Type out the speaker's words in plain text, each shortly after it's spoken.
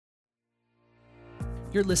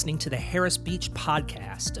You're listening to the Harris Beach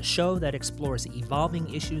Podcast, a show that explores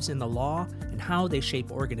evolving issues in the law and how they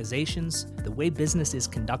shape organizations, the way business is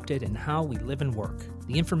conducted, and how we live and work.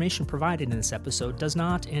 The information provided in this episode does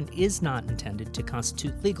not and is not intended to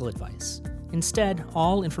constitute legal advice. Instead,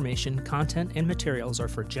 all information, content, and materials are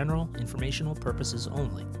for general informational purposes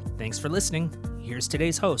only. Thanks for listening. Here's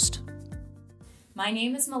today's host. My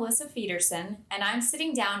name is Melissa Federson, and I'm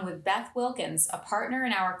sitting down with Beth Wilkens, a partner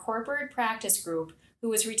in our corporate practice group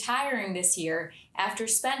who is retiring this year after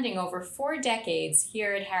spending over 4 decades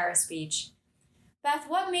here at Harris Beach. Beth,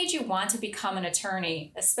 what made you want to become an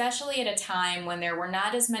attorney, especially at a time when there were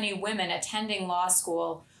not as many women attending law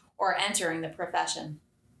school or entering the profession?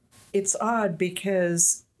 It's odd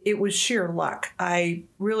because it was sheer luck. I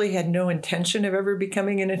really had no intention of ever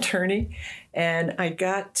becoming an attorney, and I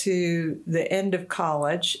got to the end of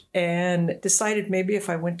college and decided maybe if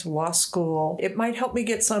I went to law school, it might help me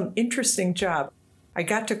get some interesting job. I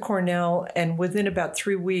got to Cornell, and within about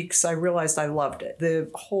 3 weeks, I realized I loved it. The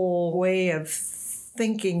whole way of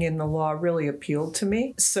thinking in the law really appealed to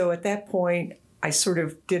me. So at that point, I sort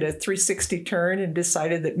of did a 360 turn and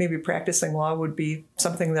decided that maybe practicing law would be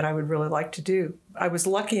something that I would really like to do. I was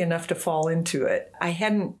lucky enough to fall into it. I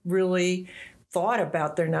hadn't really thought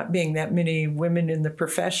about there not being that many women in the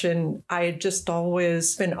profession. I had just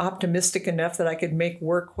always been optimistic enough that I could make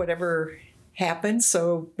work whatever happened.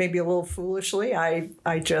 So maybe a little foolishly,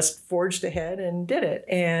 I just forged ahead and did it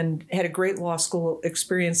and had a great law school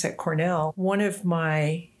experience at Cornell. One of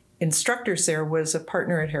my instructors there was a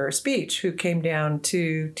partner at Harris Beach who came down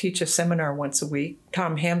to teach a seminar once a week,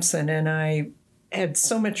 Tom Hampson, and I had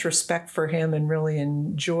so much respect for him and really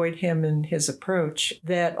enjoyed him and his approach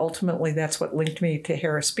that ultimately that's what linked me to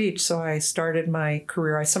Harris Beach. So I started my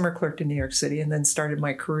career, I summer clerked in New York City and then started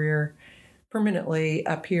my career permanently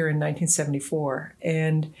up here in 1974.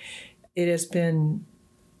 And it has been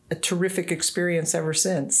a terrific experience ever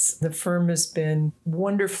since. The firm has been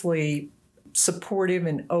wonderfully supportive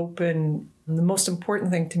and open. And the most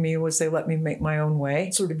important thing to me was they let me make my own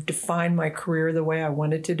way, sort of define my career the way I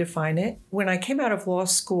wanted to define it. When I came out of law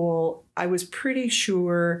school, I was pretty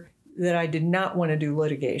sure that I did not want to do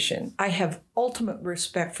litigation. I have ultimate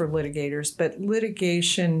respect for litigators, but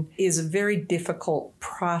litigation is a very difficult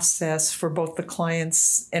process for both the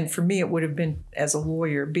clients and for me it would have been as a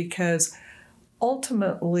lawyer because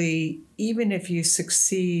ultimately, even if you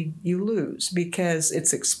succeed, you lose because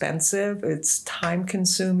it's expensive, it's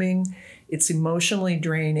time-consuming, it's emotionally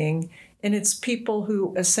draining, and it's people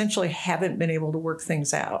who essentially haven't been able to work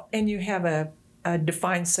things out. And you have a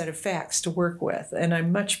defined set of facts to work with. And I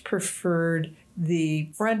much preferred the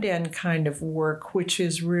front-end kind of work, which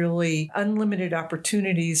is really unlimited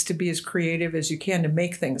opportunities to be as creative as you can to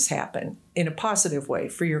make things happen in a positive way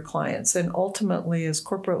for your clients. And ultimately, as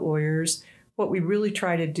corporate lawyers, what we really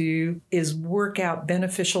try to do is work out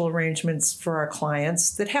beneficial arrangements for our clients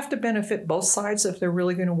that have to benefit both sides if they're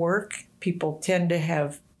really going to work. People tend to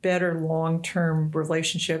have better long-term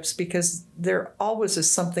relationships because there always is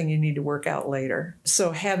something you need to work out later.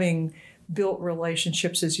 So having built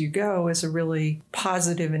relationships as you go is a really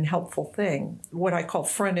positive and helpful thing. What I call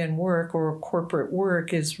front-end work or corporate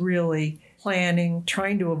work is really planning,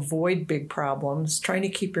 trying to avoid big problems, trying to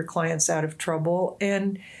keep your clients out of trouble,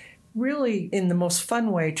 and really, in the most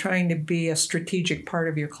fun way, trying to be a strategic part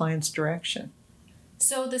of your client's direction.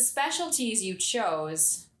 So the specialties you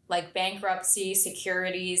chose, like bankruptcy,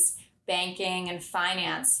 securities, banking, and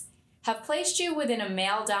finance, have placed you within a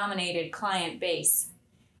male-dominated client base.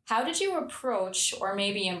 How did you approach or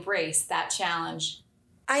maybe embrace that challenge?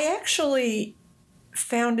 I actually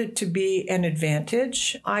found it to be an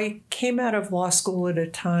advantage. I came out of law school at a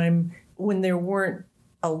time when there weren't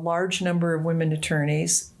a large number of women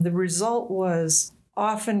attorneys. The result was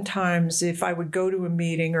oftentimes if I would go to a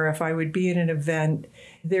meeting or if I would be at an event,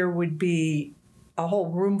 there would be a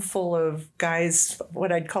whole room full of guys,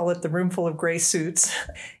 what I'd call it the room full of gray suits,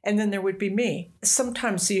 and then there would be me.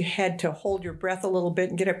 Sometimes you had to hold your breath a little bit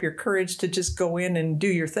and get up your courage to just go in and do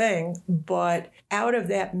your thing. But out of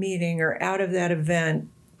that meeting or out of that event,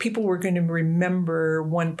 people were going to remember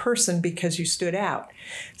one person because you stood out.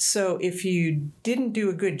 So if you didn't do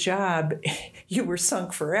a good job, you were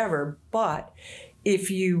sunk forever. But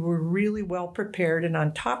if you were really well prepared and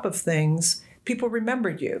on top of things, people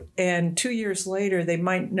remembered you. And 2 years later, they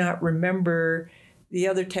might not remember the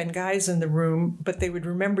other 10 guys in the room, but they would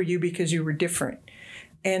remember you because you were different.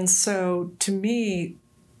 And so to me,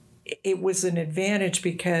 it was an advantage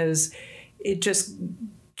because it just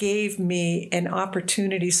gave me an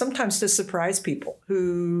opportunity sometimes to surprise people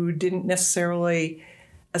who didn't necessarily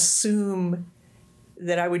assume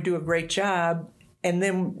that I would do a great job and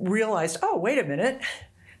then realized, oh, wait a minute,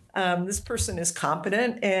 this person is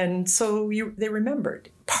competent. And so they remembered.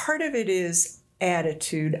 Part of it is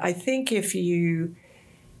attitude. I think if you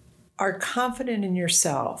are confident in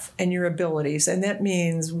yourself and your abilities, and that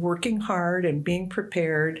means working hard and being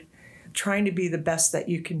prepared, trying to be the best that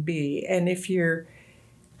you can be. And if you're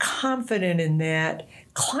confident in that,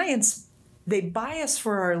 clients, they buy us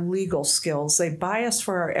for our legal skills, they buy us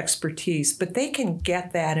for our expertise, but they can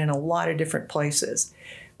get that in a lot of different places.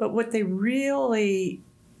 But what they really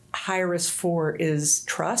hire us for is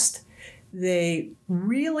trust. They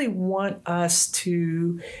really want us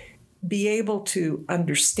to be able to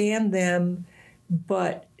understand them,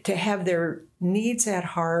 but to have their needs at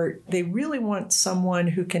heart. They really want someone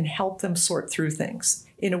who can help them sort through things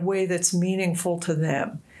in a way that's meaningful to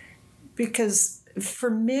them. Because for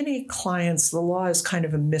many clients, the law is kind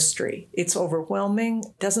of a mystery. It's overwhelming,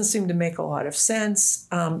 doesn't seem to make a lot of sense.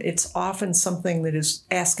 It's often something that is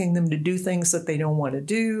asking them to do things that they don't want to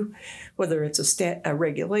do, whether it's a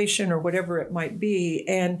regulation or whatever it might be.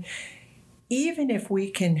 And even if we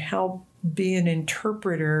can help be an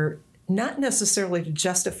interpreter, not necessarily to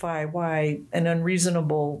justify why an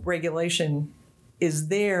unreasonable regulation is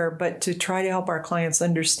there, but to try to help our clients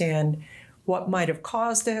understand what might have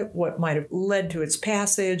caused it, what might have led to its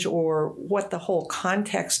passage, or what the whole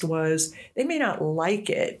context was. They may not like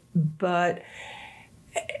it, but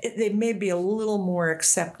they may be a little more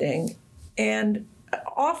accepting. And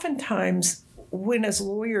oftentimes, when as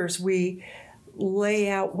lawyers we lay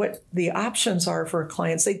out what the options are for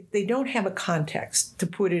clients, they don't have a context to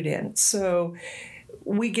put it in. So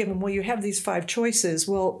we give them, well, you have these 5 choices.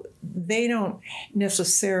 Well, they don't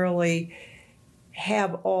necessarily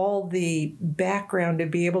have all the background to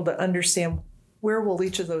be able to understand where will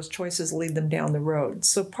each of those choices lead them down the road.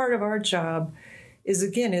 So part of our job is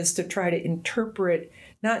to try to interpret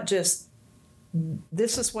not just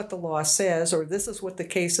this is what the law says or this is what the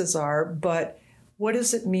cases are, but what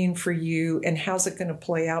does it mean for you and how's it going to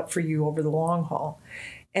play out for you over the long haul?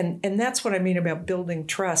 And that's what I mean about building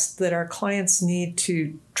trust, that our clients need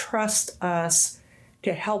to trust us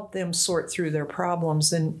to help them sort through their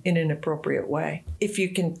problems in an appropriate way. If you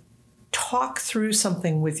can talk through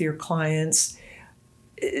something with your clients,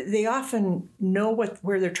 they often know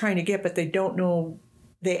where they're trying to get, but they don't know.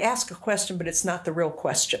 They ask a question, but it's not the real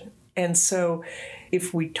question. And so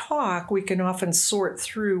if we talk, we can often sort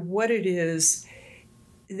through what it is.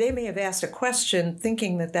 They may have asked a question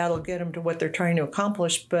thinking that that'll get them to what they're trying to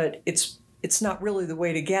accomplish, but it's not really the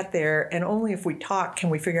way to get there. And only if we talk can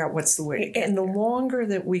we figure out what's the way to get there. And the longer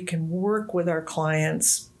that we can work with our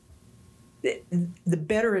clients, the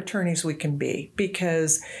better attorneys we can be,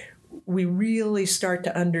 because we really start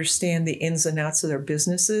to understand the ins and outs of their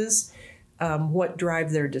businesses, what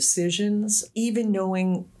drive their decisions, even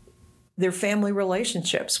knowing their family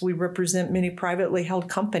relationships. We represent many privately held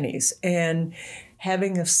companies, and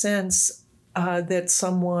having a sense that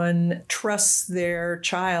someone trusts their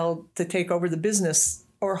child to take over the business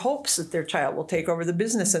or hopes that their child will take over the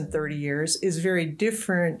business in 30 years is very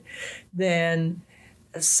different than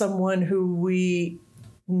someone who we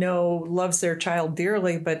know loves their child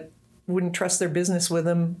dearly but wouldn't trust their business with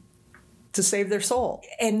them to save their soul.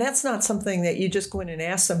 And that's not something that you just go in and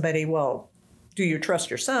ask somebody, well, do you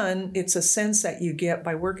trust your son? It's a sense that you get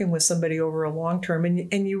by working with somebody over a long term,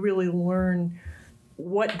 and you really learn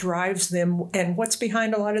what drives them and what's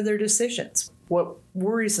behind a lot of their decisions. What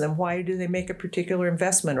worries them? Why do they make a particular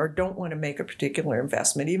investment or don't want to make a particular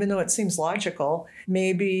investment? Even though it seems logical,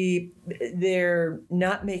 maybe they're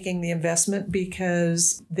not making the investment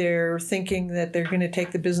because they're thinking that they're going to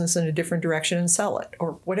take the business in a different direction and sell it,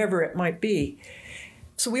 or whatever it might be.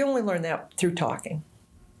 So we only learn that through talking.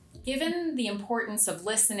 Given the importance of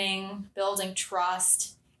listening, building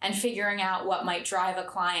trust, and figuring out what might drive a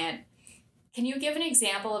client, can you give an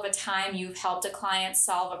example of a time you've helped a client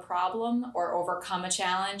solve a problem or overcome a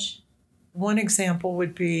challenge? One example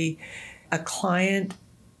would be a client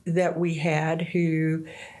that we had who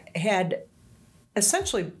had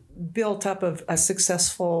essentially built up a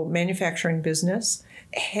successful manufacturing business,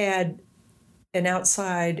 had an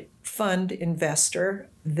outside fund investor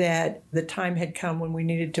that the time had come when we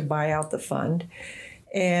needed to buy out the fund,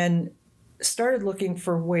 and started looking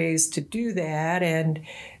for ways to do that. And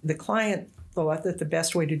the client thought that the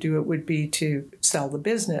best way to do it would be to sell the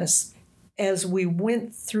business. As we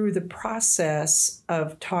went through the process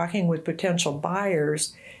of talking with potential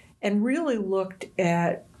buyers and really looked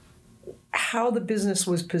at how the business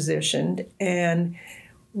was positioned and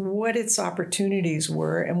what its opportunities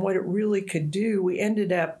were and what it really could do, we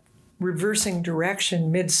ended up reversing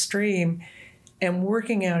direction midstream and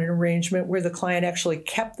working out an arrangement where the client actually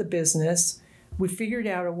kept the business, we figured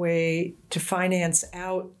out a way to finance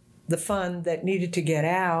out the fund that needed to get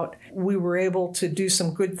out. We were able to do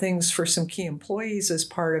some good things for some key employees as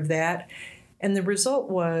part of that. And the result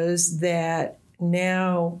was that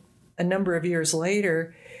now, a number of years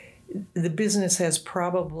later, the business has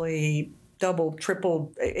probably doubled,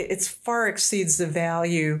 tripled. It far exceeds the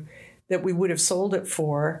value that we would have sold it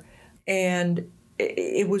for. And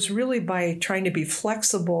it was really by trying to be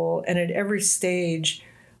flexible and at every stage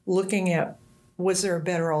looking at, was there a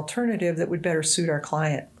better alternative that would better suit our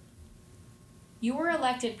client? You were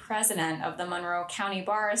elected president of the Monroe County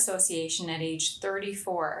Bar Association at age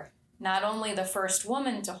 34, not only the first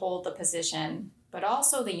woman to hold the position, but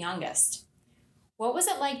also the youngest. What was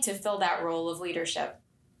it like to fill that role of leadership?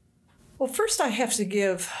 Well, first I have to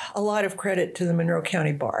give a lot of credit to the Monroe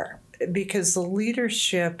County Bar, because the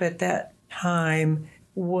leadership at that time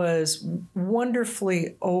was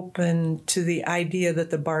wonderfully open to the idea that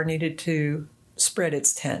the bar needed to spread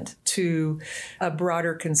its tent to a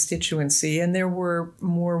broader constituency. And there were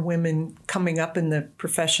more women coming up in the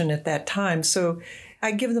profession at that time. So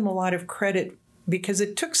I give them a lot of credit, because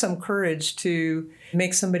it took some courage to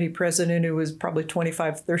make somebody president who was probably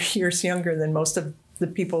 25, 30 years younger than most of the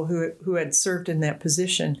people who had served in that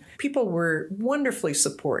position. People were wonderfully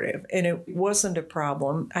supportive, and it wasn't a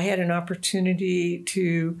problem. I had an opportunity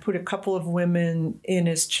to put a couple of women in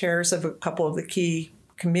as chairs of a couple of the key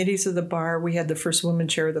committees of the bar. We had the first woman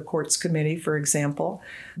chair of the courts committee, for example.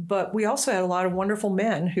 But we also had a lot of wonderful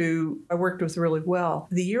men who I worked with really well.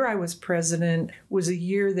 The year I was president was a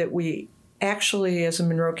year that we actually, as a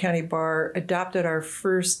Monroe County Bar, adopted our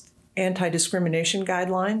first anti-discrimination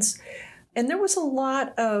guidelines. And there was a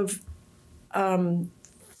lot of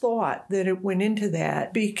thought that it went into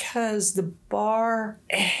that, because the bar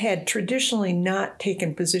had traditionally not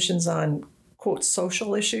taken positions on, quote,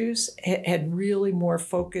 social issues, had really more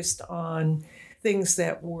focused on things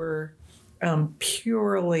that were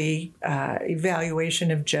purely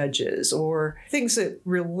evaluation of judges, or things that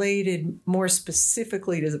related more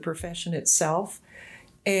specifically to the profession itself,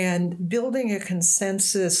 and building a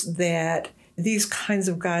consensus that these kinds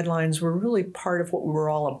of guidelines were really part of what we were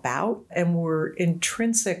all about and were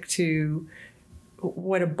intrinsic to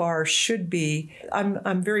what a bar should be.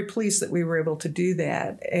 I'm very pleased that we were able to do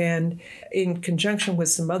that. And in conjunction with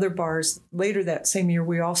some other bars, later that same year,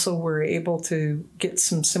 we also were able to get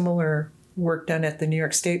some similar work done at the New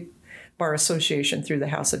York State Bar Association through the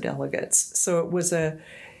House of Delegates. So it was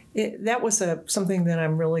something that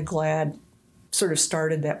I'm really glad sort of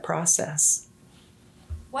started that process.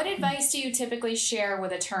 What advice do you typically share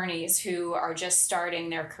with attorneys who are just starting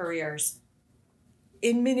their careers?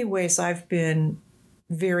 In many ways, I've been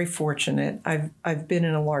very fortunate. I've been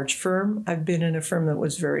in a large firm. I've been in a firm that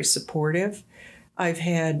was very supportive. I've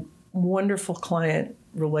had wonderful client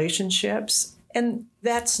relationships, and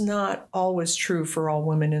that's not always true for all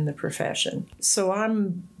women in the profession. So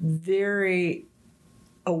I'm very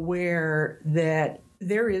aware that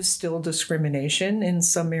there is still discrimination in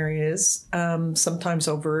some areas, sometimes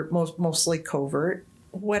overt, mostly covert.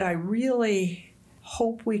 What I really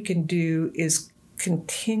hope we can do is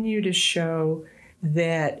continue to show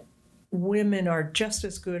that women are just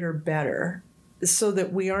as good or better, so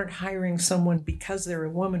that we aren't hiring someone because they're a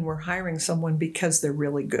woman, we're hiring someone because they're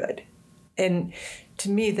really good. And to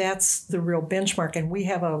me, that's the real benchmark. And we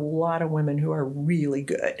have a lot of women who are really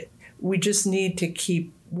good. We just need to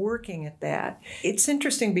keep working at that. It's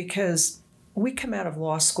interesting because we come out of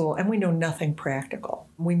law school and we know nothing practical.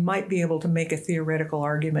 We might be able to make a theoretical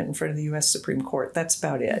argument in front of the U.S. Supreme Court. That's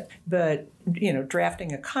about it. But,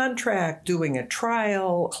 drafting a contract, doing a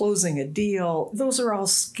trial, closing a deal, those are all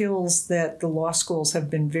skills that the law schools have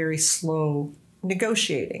been very slow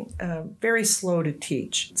negotiating, very slow to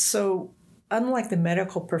teach. So unlike the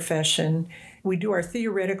medical profession, we do our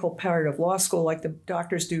theoretical part of law school like the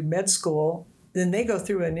doctors do med school. Then they go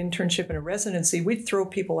through an internship and a residency. We throw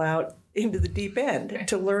people out into the deep end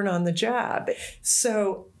to learn on the job.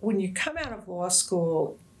 So when you come out of law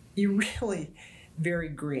school, you're really very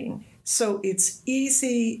green. So it's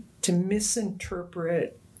easy to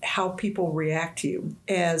misinterpret how people react to you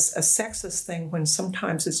as a sexist thing when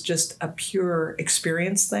sometimes it's just a pure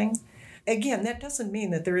experience thing. Again, that doesn't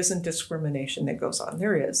mean that there isn't discrimination that goes on.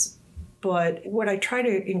 There is. But what I try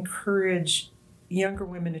to encourage younger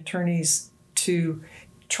women attorneys to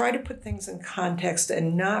try to put things in context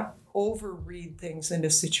and not overread things into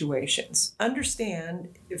situations. Understand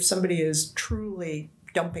if somebody is truly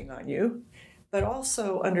dumping on you, but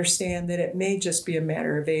also understand that it may just be a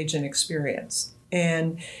matter of age and experience.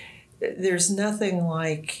 And there's nothing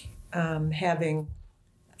like having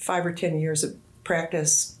 5 or 10 years of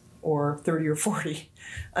practice or 30 or 40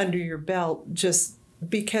 under your belt, just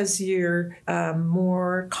because you're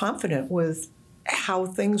more confident with how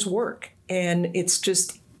things work. And it's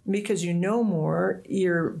just because you know more,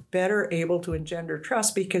 you're better able to engender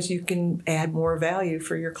trust because you can add more value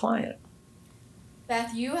for your client.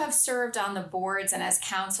 Beth, you have served on the boards and as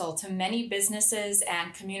counsel to many businesses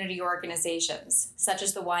and community organizations, such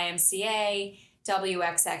as the YMCA,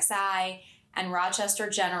 WXXI, and Rochester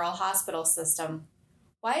General Hospital System.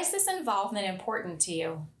 Why is this involvement important to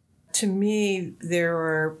you? To me, there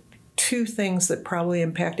are two things that probably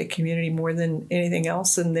impact a community more than anything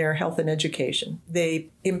else, and they're health and education. They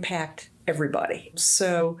impact everybody.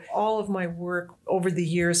 So all of my work over the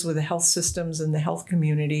years with the health systems and the health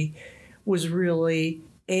community was really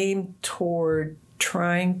aimed toward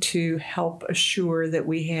trying to help assure that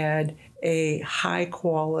we had a high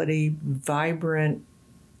quality, vibrant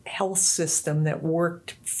health system that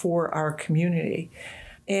worked for our community.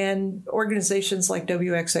 And organizations like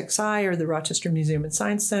WXXI or the Rochester Museum and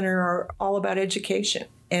Science Center are all about education.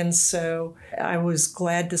 And so I was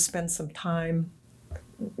glad to spend some time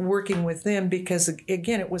working with them because,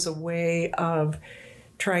 again, it was a way of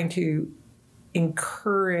trying to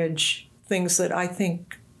encourage things that I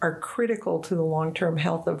think are critical to the long-term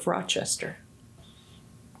health of Rochester.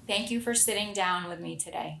 Thank you for sitting down with me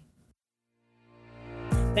today.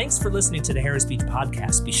 Thanks for listening to the Harris Beach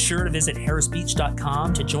Podcast. Be sure to visit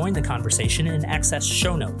harrisbeach.com to join the conversation and access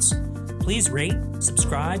show notes. Please rate,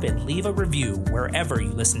 subscribe, and leave a review wherever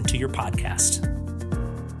you listen to your podcast.